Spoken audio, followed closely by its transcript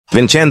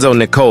Vincenzo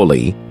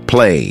Nicoli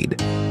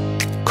played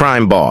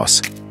Crime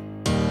Boss.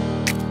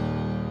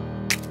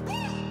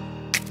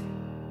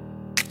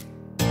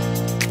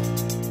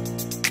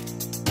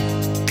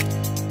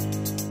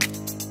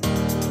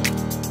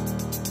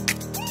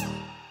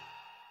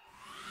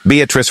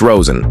 Beatrice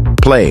Rosen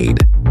played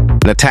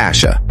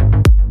Natascha.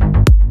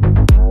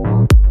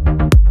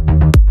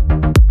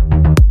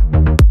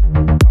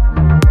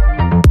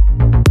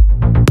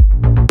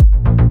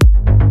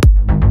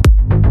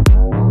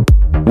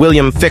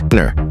 William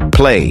Fichtner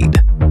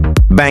played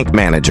Bank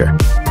Manager.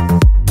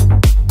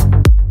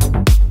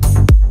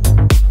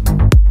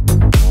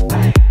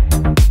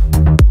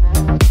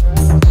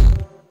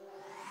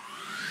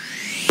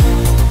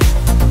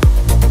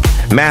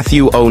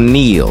 Matthew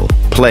O'Neill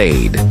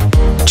played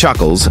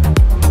Chuckles.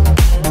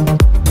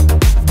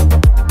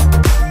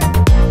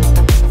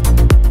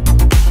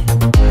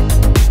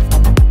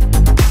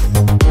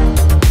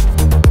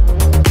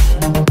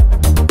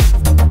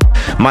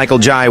 Michael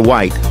Jai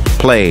White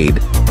played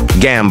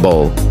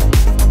Gambol.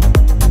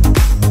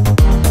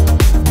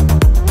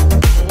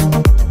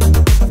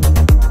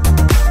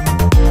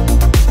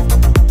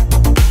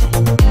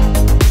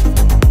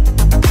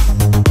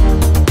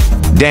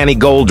 Danny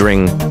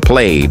Goldring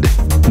played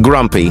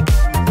Grumpy.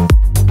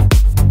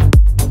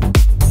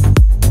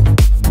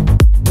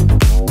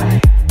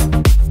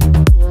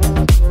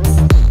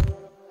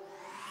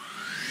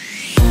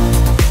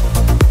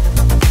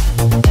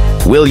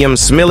 William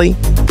Smillie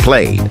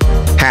played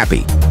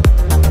Happy.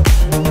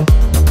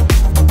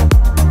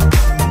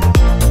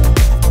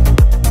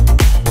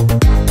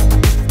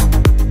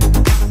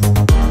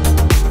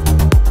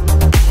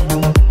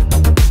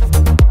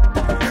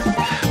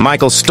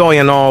 Michael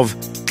Stoyanov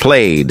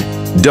played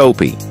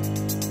Dopey.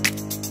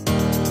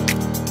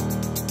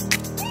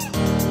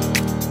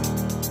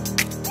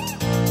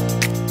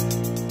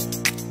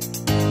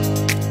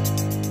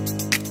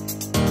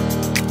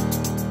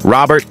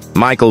 Robert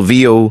Michael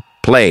Vieau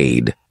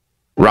played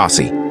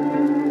Rossi.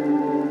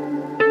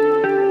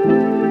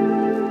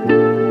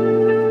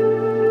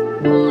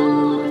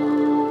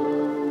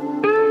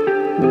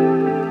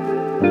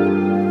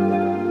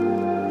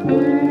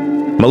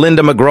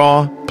 Melinda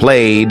McGraw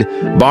played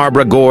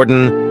Barbara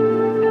Gordon.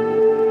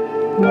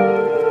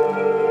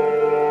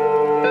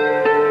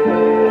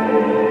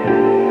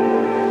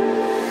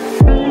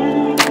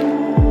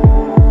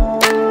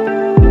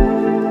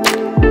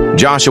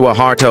 Joshua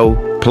Harto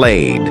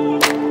played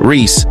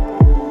Reese.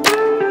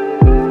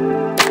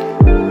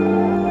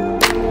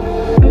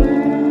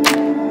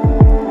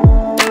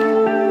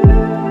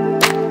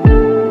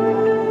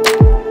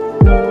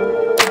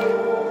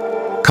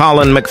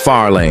 Colin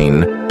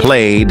McFarlane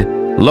played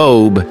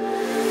Loeb.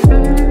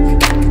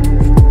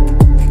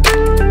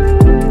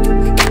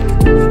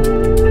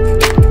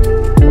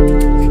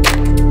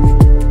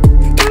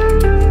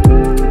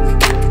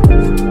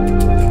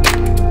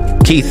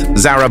 Keith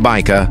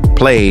Szarabajka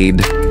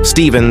played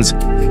Stevens.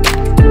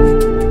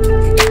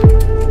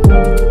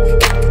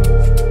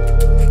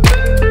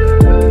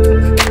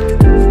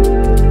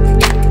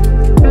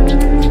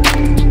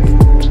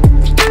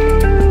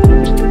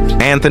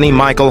 Anthony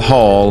Michael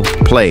Hall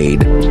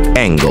played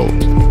Engel.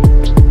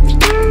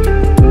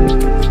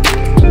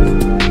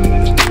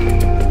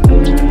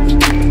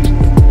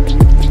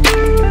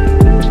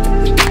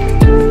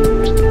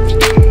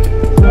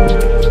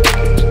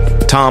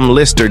 Tom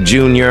Lister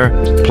Jr.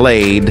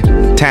 played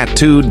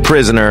Tattooed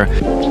Prisoner.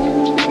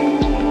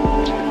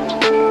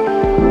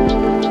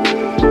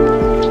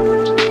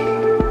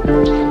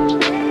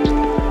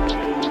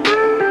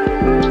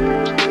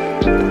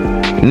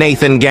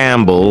 Nathan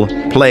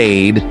Gambol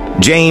played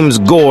James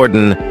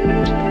Gordon.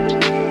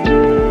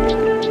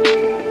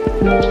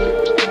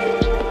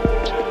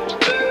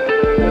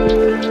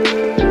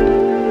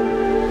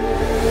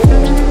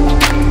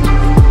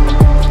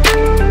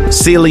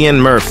 Cillian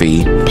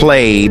Murphy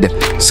played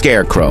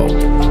Scarecrow.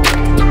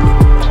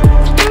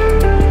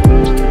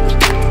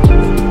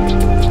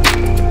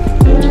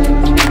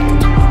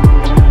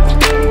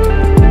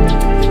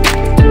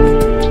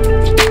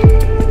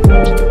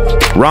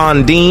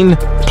 Ron Dean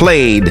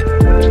played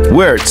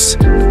Wuertz.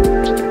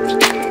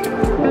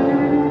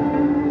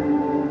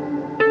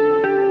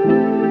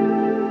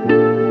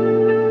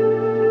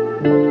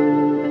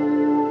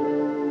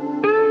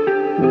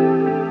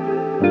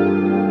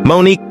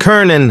 Monique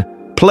Curnen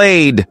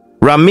played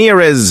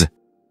Ramirez.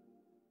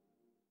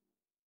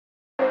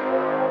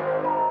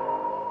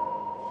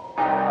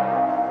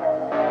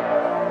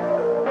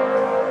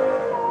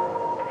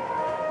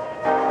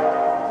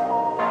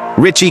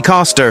 Ritchie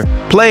Coster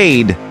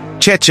played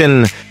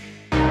Chechen.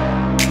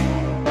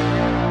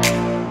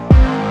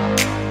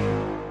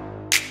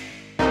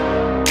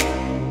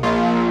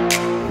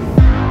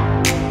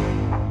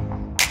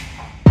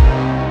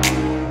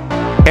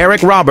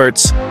 Eric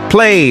Roberts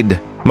played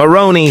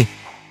Maroney.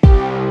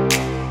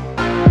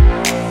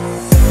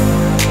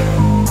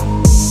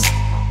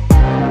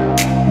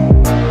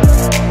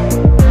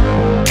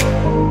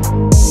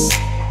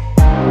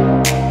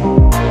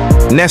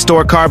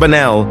 Nestor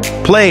Carbonell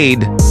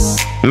played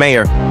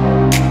Mayor.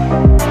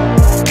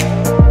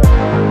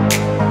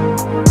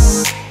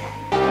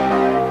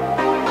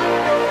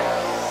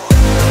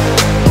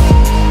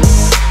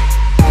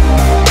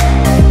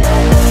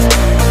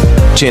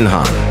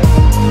 Chinhan,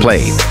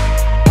 played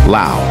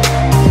Lau.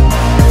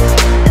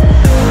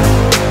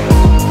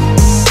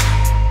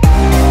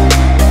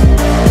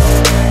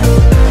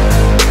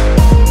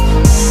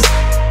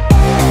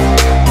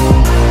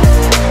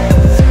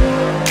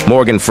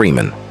 Morgan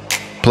Freeman,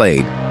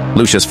 played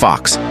Lucius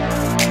Fox.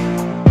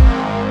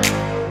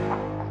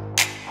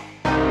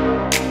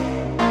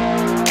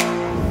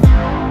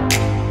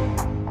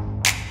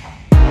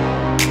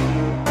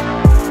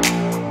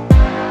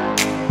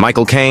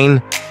 Michael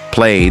Caine,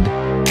 played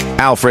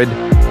Alfred.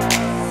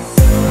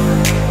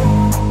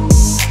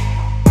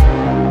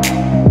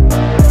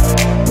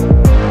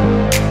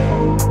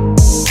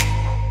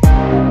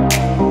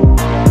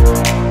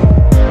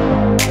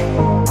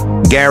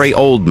 Gary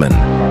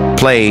Oldman,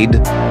 played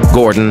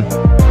Gordon.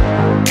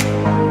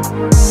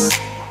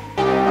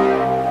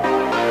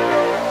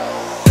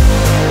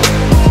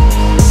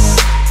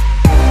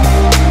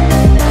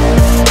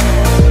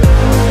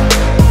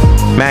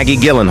 Maggie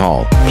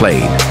Gyllenhaal,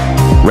 played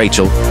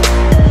Rachel.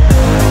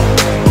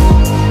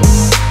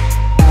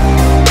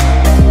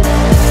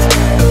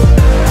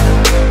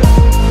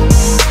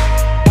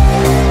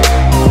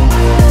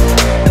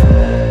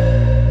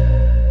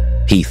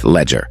 Heath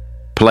Ledger,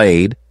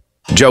 played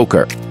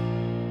Joker.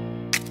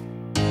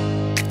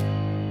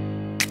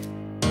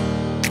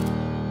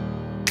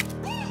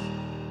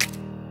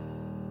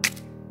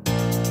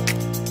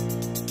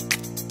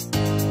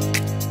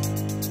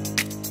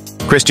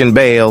 Christian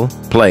Bale,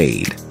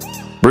 played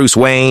Bruce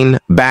Wayne,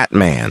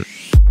 Batman.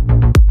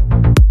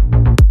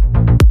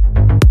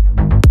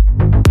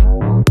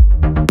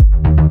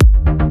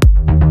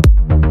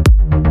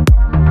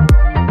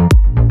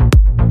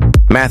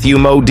 Matthew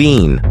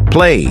Modine,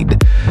 played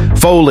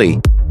Foley.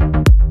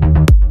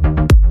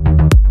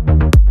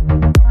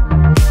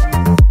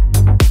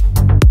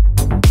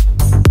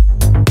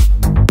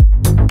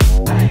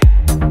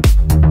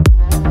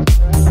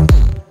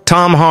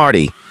 Tom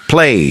Hardy,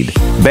 played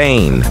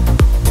Bane.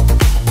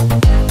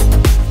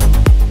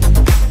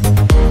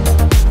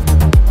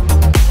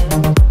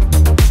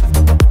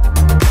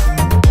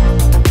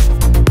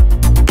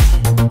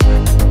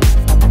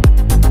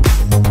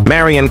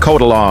 Marion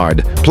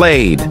Cotillard,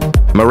 played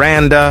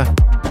Miranda.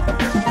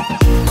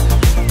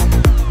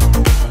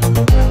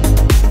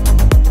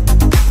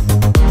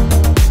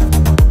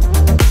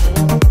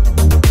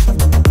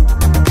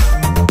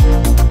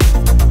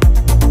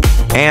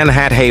 Anne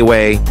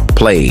Hathaway,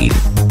 played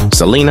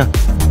Selena.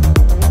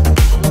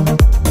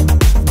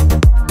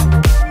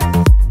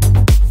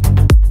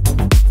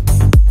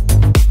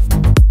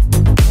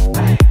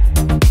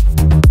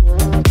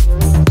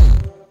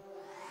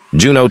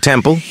 Juno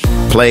Temple,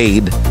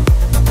 played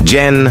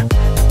Jen.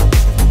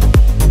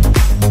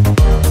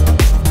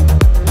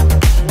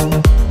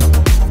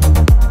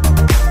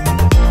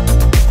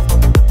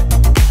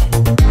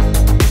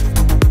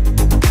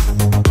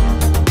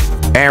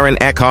 Aaron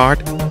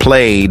Eckhart,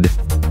 played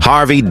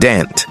Harvey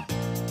Dent.